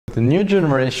The new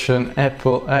generation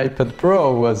Apple iPad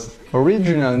Pro was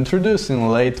originally introduced in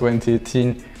late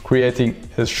 2018, creating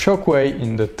a shockwave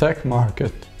in the tech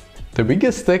market. The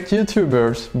biggest tech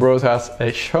YouTubers brought us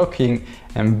a shocking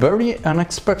and very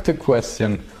unexpected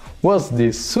question: was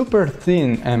this super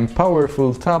thin and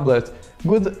powerful tablet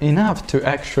good enough to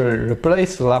actually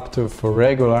replace a laptop for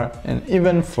regular and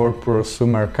even for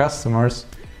prosumer customers?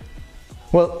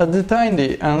 Well, at the time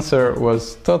the answer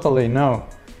was totally no.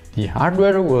 The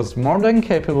hardware was more than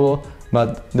capable,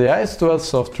 but the iOS 12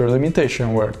 software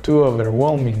limitations were too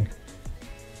overwhelming.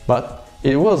 But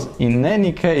it was in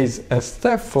any case a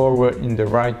step forward in the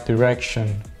right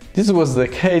direction. This was the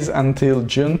case until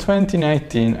June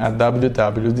 2019 at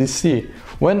WWDC,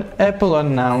 when Apple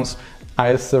announced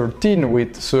iOS 13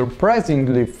 with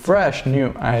surprisingly fresh new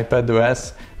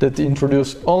iPadOS that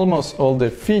introduced almost all the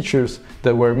features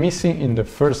that were missing in the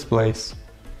first place.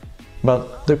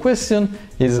 But the question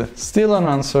is still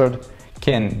unanswered: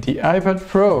 can the iPad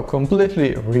Pro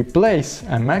completely replace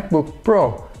a MacBook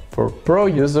Pro for Pro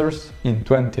users in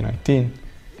 2019?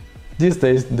 These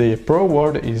days the Pro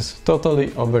word is totally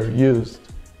overused.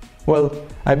 Well,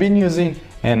 I've been using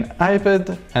an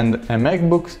iPad and a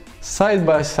MacBook side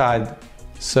by side,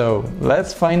 so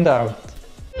let's find out.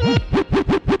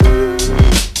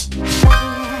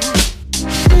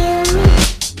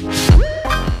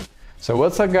 So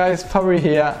what's up guys, Fabri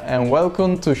here and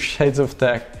welcome to Shades of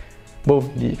Tech.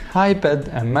 Both the iPad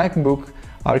and MacBook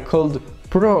are called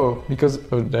Pro because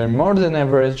of their more than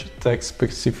average tech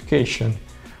specification.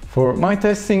 For my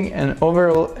testing and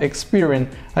overall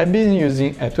experience, I've been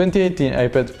using a 2018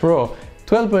 iPad Pro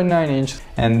 12.9 inch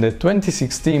and the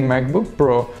 2016 MacBook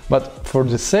Pro, but for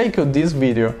the sake of this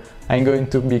video I'm going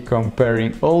to be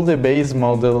comparing all the base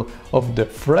model of the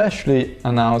freshly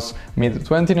announced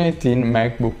mid-2019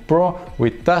 MacBook Pro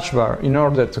with Touch Bar in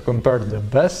order to compare the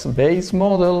best base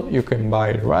model you can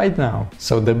buy right now.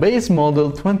 So the base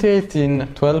model 2018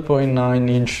 12.9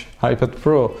 inch iPad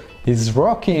Pro is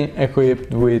rocking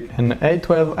equipped with an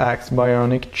A12X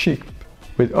Bionic chip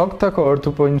with octa-core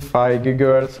 2.5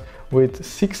 GHz with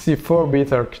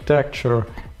 64-bit architecture,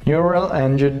 neural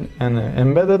engine and an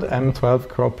embedded M12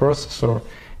 core processor.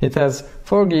 It has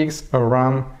 4 GB of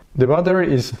RAM, the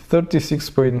battery is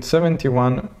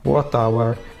 36.71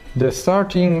 Wh. The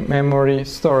starting memory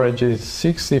storage is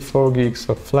 64 GB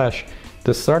of flash.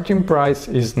 The starting price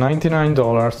is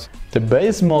 $99. The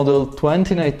base model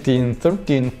 2019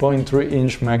 13.3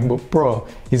 inch MacBook Pro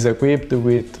is equipped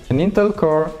with an Intel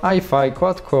Core i5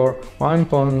 quad-core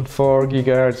 1.4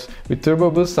 GHz with turbo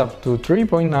boost up to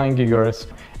 3.9 GHz,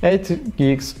 8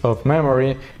 GB of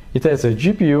memory. It has a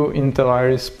GPU Intel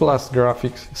Iris Plus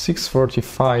graphics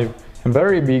 645, a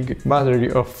very big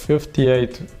battery of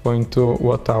 58.2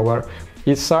 Wh.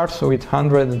 It starts with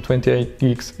 128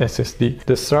 GB SSD.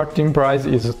 The starting price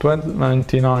is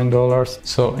 $99.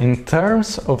 So in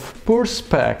terms of pure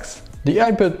specs, the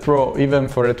iPad Pro, even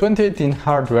for a 2018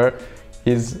 hardware,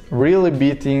 is really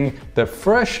beating the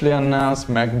freshly announced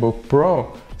MacBook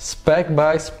Pro spec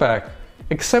by spec,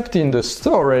 except in the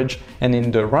storage and in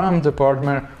the RAM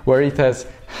department, where it has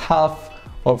half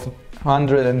of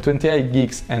 128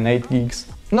 GB and 8 GB.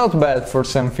 Not bad for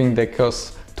something that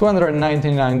costs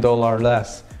 $299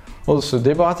 less. Also,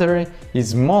 the battery is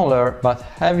smaller, but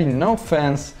having no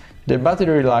fans, the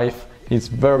battery life is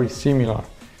very similar.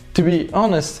 To be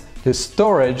honest, the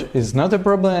storage is not a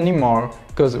problem anymore,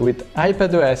 because with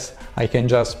iPadOS I can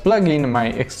just plug in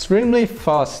my extremely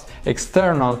fast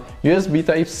external USB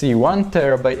Type-C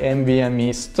 1TB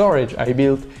NVMe storage I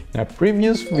built in a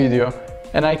previous video,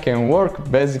 and I can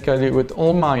work basically with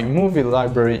all my movie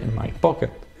library in my pocket.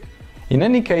 In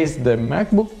any case, the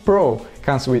MacBook Pro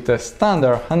comes with a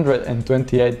standard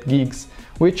 128 GB,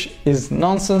 which is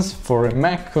nonsense for a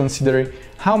Mac considering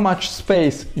how much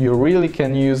space you really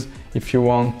can use if you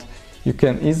want. You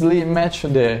can easily match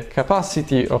the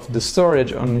capacity of the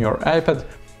storage on your iPad.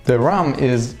 The RAM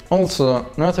is also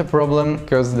not a problem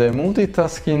because the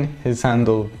multitasking is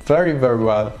handled very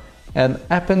well. It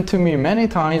happened to me many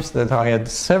times that I had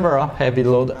several heavy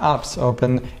load apps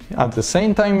open at the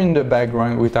same time in the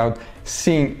background without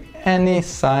seeing any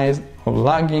signs of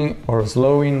lagging or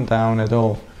slowing down at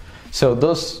all. So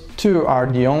those two are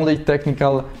the only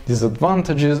technical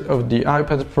disadvantages of the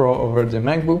iPad Pro over the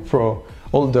MacBook Pro.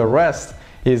 All the rest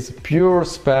is pure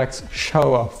specs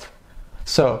show off.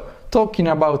 So talking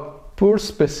about pure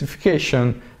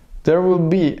specification, there will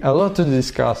be a lot to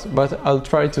discuss, but I'll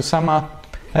try to sum up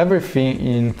everything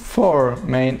in 4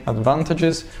 main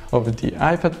advantages of the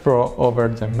iPad Pro over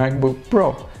the MacBook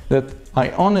Pro that I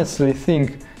honestly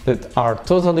think that are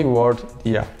totally worth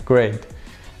the upgrade.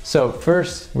 So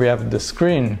first we have the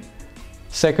screen.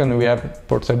 Second, we have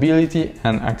portability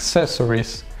and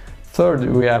accessories. Third,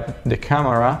 we have the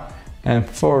camera. And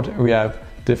fourth, we have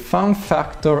the fun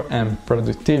factor and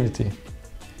productivity.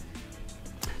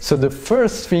 So the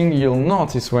first thing you'll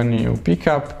notice when you pick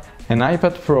up an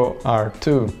iPad Pro are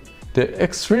two: the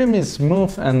extremely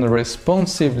smooth and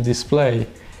responsive display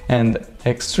and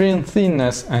extreme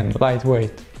thinness and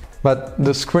lightweight. But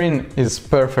the screen is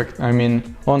perfect. I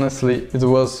mean, honestly, it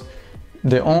was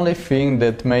the only thing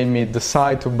that made me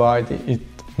decide to buy it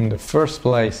in the first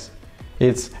place.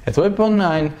 It's a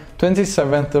 12.9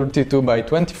 2732 by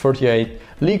 2048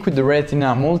 liquid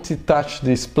retina multi-touch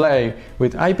display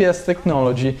with IPS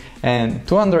technology and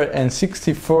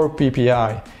 264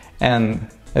 ppi and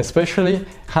especially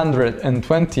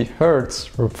 120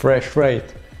 Hz refresh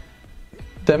rate.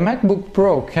 The MacBook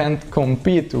Pro can't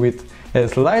compete with a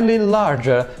slightly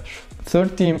larger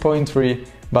 13.3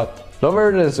 but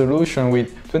lower resolution with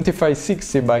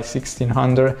 2560 by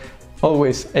 1600,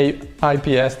 always a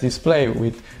IPS display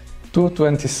with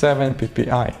 227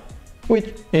 ppi,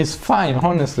 which is fine.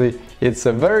 Honestly, it's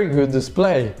a very good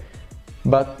display,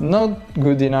 but not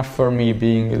good enough for me,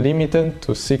 being limited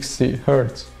to 60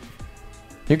 Hz.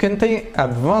 You can take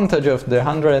advantage of the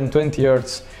 120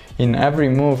 Hz in every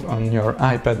move on your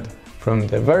iPad, from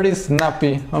the very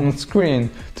snappy home screen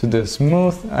to the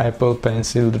smooth Apple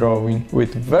Pencil drawing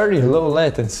with very low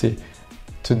latency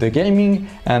to the gaming,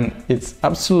 and it's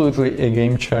absolutely a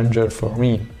game changer for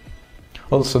me.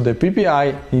 Also, the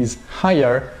PPI is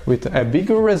higher with a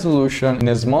bigger resolution in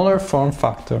a smaller form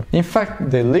factor. In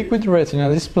fact, the Liquid Retina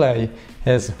display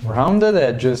has rounded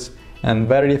edges and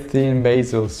very thin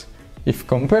bezels, if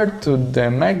compared to the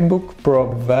MacBook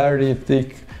Pro very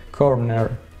thick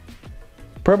corner.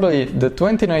 Probably the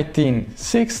 2019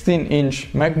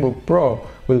 16-inch MacBook Pro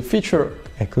will feature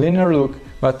a cleaner look,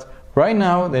 but right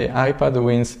now the iPad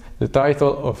wins the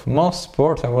title of most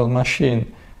portable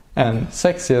machine and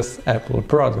sexiest Apple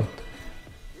product.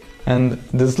 And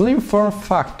the slim form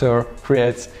factor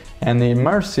creates an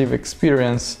immersive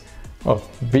experience of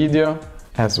video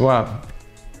as well.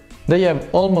 They have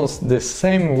almost the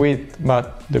same width,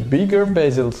 but the bigger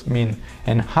bezels mean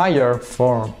a higher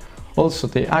form. Also,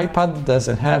 the iPad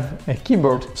doesn't have a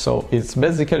keyboard, so it's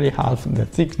basically half the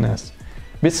thickness.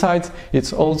 Besides,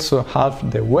 it's also half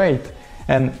the weight.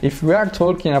 And if we are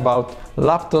talking about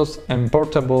laptops and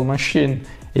portable machine,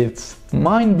 it's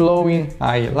mind-blowing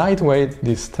how lightweight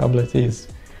this tablet is.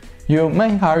 You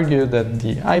may argue that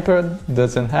the iPad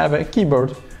doesn't have a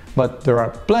keyboard, but there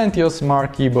are plenty of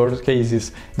smart keyboard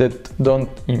cases that don't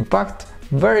impact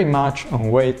very much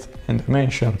on weight and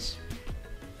dimensions.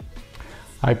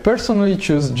 I personally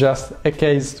choose just a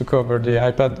case to cover the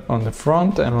iPad on the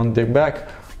front and on the back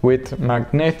with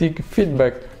magnetic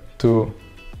feedback to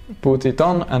put it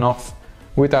on and off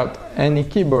without any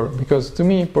keyboard, because to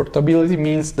me portability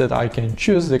means that I can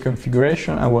choose the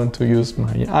configuration I want to use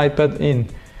my iPad in.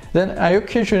 Then I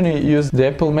occasionally use the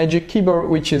Apple Magic Keyboard,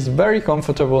 which is very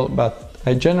comfortable, but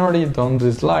I generally don't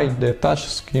dislike the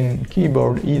touchscreen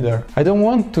keyboard either. I don't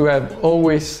want to have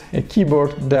always a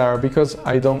keyboard there because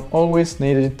I don't always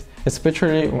need it,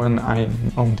 especially when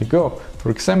I'm on the go.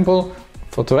 For example,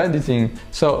 photo editing,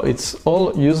 so it's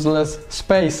all useless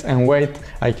space and weight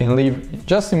I can leave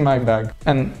just in my bag.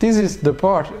 And this is the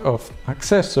part of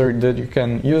accessory that you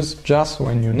can use just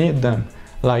when you need them,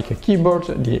 like a keyboard,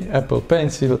 the Apple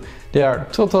Pencil. They are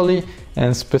totally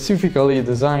and specifically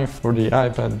designed for the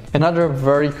iPad. Another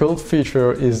very cool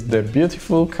feature is the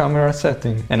beautiful camera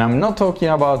setting. And I'm not talking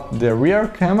about the rear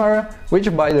camera,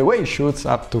 which by the way shoots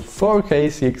up to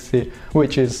 4K 60,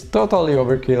 which is totally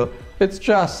overkill. It's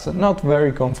just not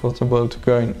very comfortable to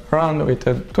go around with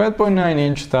a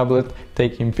 12.9-inch tablet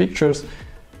taking pictures,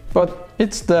 but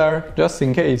it's there just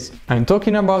in case. I'm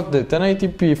talking about the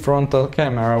 1080p frontal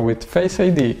camera with Face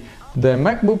ID. The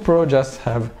MacBook Pro just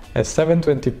have a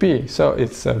 720p, so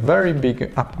it's a very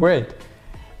big upgrade.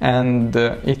 And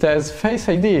it has Face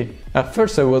ID. At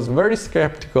first I was very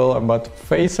skeptical about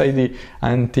Face ID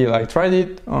until I tried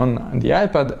it on the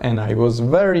iPad and I was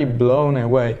very blown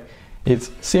away.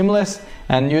 It's seamless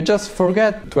and you just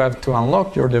forget to have to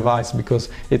unlock your device because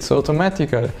it's automatic,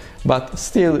 but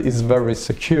still is very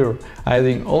secure,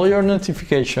 hiding all your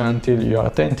notifications until you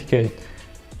authenticate.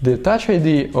 The Touch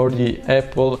ID or the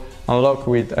Apple Unlock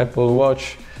with Apple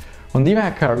Watch on the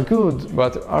Mac are good,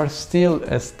 but are still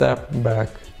a step back.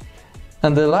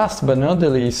 And the last but not the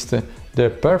least, the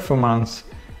performance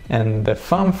and the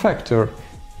fun factor.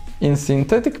 In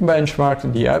synthetic benchmark,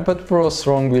 the iPad Pro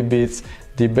strongly beats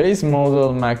the base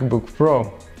model MacBook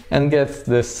Pro and gets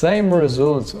the same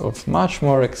results of much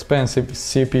more expensive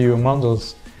CPU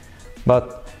models.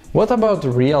 But what about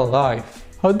real life?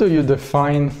 how do you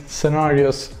define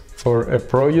scenarios for a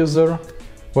pro user?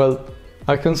 Well,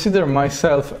 I consider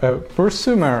myself a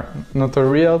prosumer, not a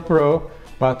real pro,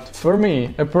 but for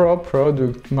me, a pro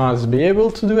product must be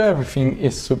able to do everything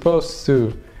it's supposed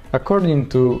to, according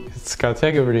to its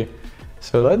category.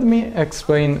 So let me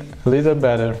explain a little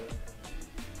better.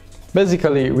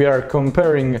 Basically, we are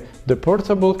comparing the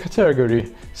portable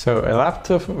category, so a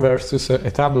laptop versus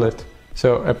a tablet.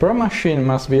 So a pro machine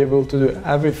must be able to do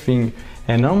everything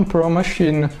a non-pro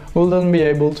machine wouldn't be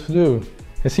able to do.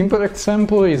 A simple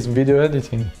example is video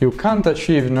editing. You can't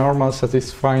achieve normal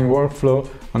satisfying workflow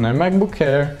on a MacBook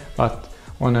Air, but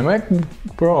on a MacBook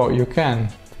Pro you can.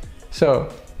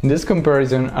 So, in this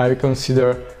comparison I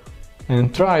consider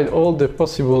and tried all the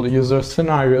possible user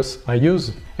scenarios I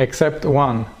use, except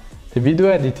one, the video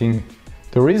editing.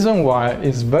 The reason why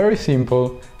is very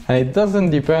simple and it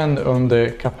doesn't depend on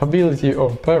the capability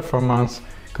or performance,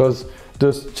 because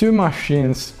those two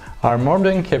machines are more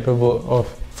than capable of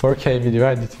 4K video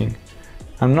editing.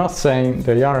 I'm not saying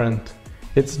they aren't.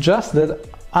 It's just that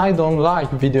I don't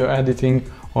like video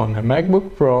editing on a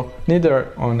MacBook Pro,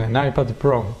 neither on an iPad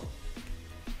Pro.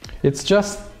 It's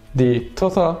just the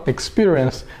total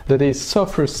experience that is so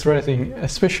frustrating,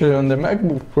 especially on the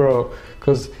MacBook Pro,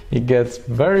 because it gets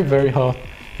very hot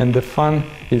and the fan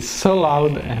is so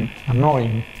loud and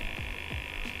annoying.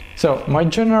 So my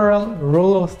general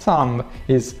rule of thumb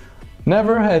is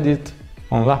never edit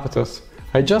on laptops.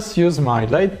 I just use my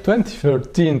late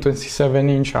 2013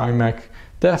 27-inch iMac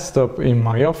desktop in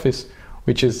my office,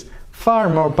 which is far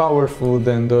more powerful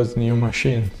than those new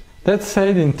machines. That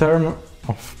said, in terms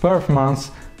of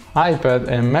performance, iPad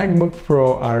and MacBook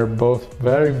Pro are both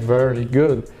very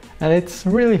good, and it's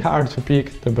really hard to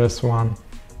pick the best one.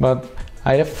 But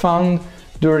I have found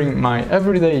during my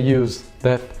everyday use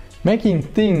that making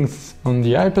things on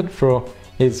the iPad Pro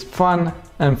is fun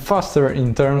and faster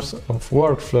in terms of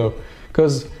workflow,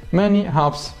 because many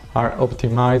apps are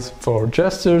optimized for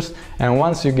gestures, and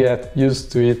once you get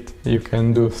used to it, you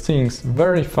can do things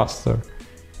very faster.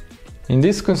 In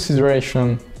this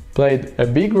consideration played a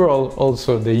big role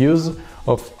also the use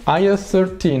of iOS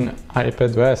 13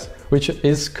 iPadOS, which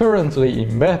is currently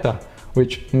in beta,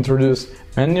 which introduced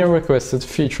many requested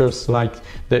features like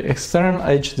the external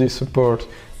HD support,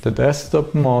 the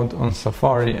desktop mode on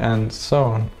Safari, and so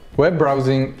on. Web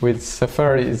browsing with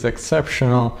Safari is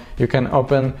exceptional. You can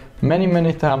open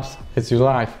many tabs as you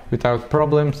like without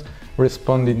problems,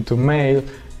 responding to mail,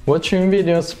 watching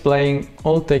videos, playing,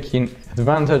 all taking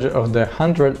advantage of the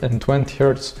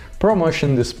 120Hz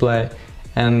ProMotion display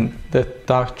and the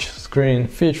touch screen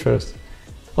features.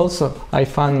 Also, I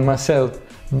found myself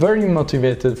very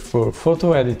motivated for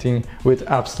photo editing with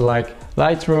apps like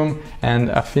Lightroom and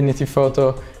Affinity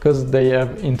Photo, because they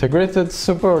have integrated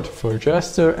support for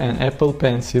gesture and Apple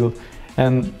Pencil,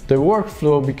 and the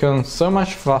workflow becomes so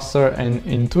much faster and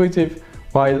intuitive,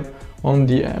 while on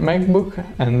the MacBook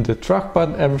and the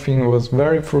trackpad everything was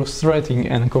very frustrating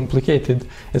and complicated,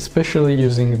 especially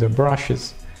using the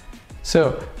brushes.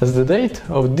 So, as the date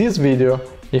of this video,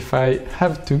 if I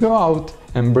have to go out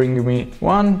and bring me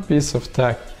one piece of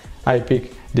tech, I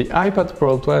pick the iPad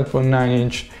Pro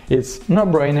 12.9-inch. It's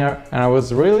no-brainer, and I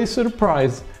was really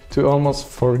surprised to almost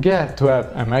forget to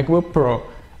have a MacBook Pro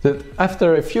that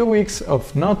after a few weeks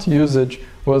of not usage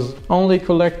was only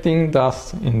collecting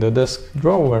dust in the desk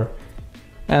drawer.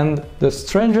 And the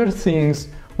stranger things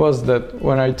was that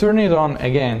when I turned it on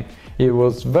again, it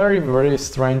was very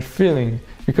strange feeling,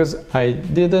 because I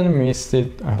didn't miss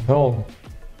it at all.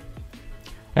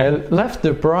 I left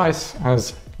the price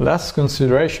as last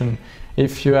consideration.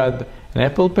 If you add an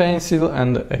Apple Pencil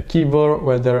and a keyboard,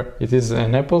 whether it is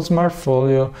an Apple Smart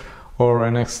Folio or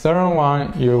an external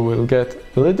one, you will get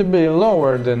a little bit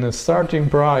lower than the starting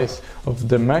price of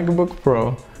the MacBook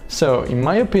Pro. So, in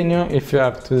my opinion, if you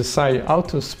have to decide how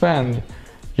to spend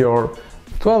your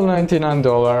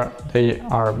 $12.99, they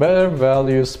are better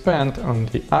value spent on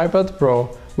the iPad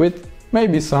Pro with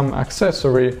maybe some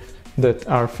accessories that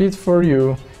are fit for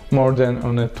you more than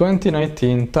on a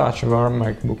 2019 Touch Bar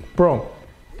MacBook Pro.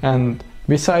 And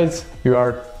besides, you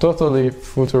are totally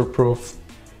future-proof.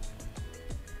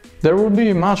 There will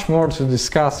be much more to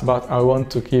discuss, but I want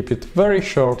to keep it very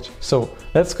short, so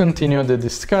let's continue the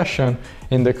discussion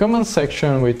in the comment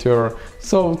section with your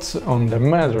thoughts on the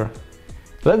matter.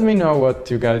 Let me know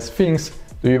what you guys think.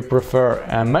 Do you prefer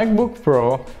a MacBook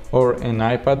Pro or an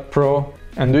iPad Pro?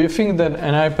 And do you think that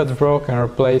an iPad Pro can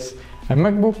replace a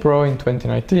MacBook Pro in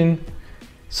 2019?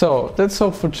 So that's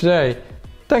all for today.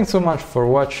 Thanks so much for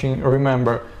watching.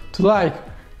 Remember to like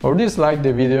or dislike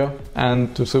the video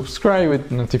and to subscribe with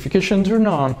notification turned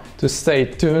on to stay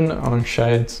tuned on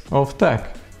Shades of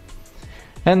Tech.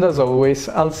 And as always,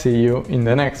 I'll see you in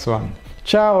the next one.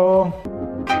 Ciao!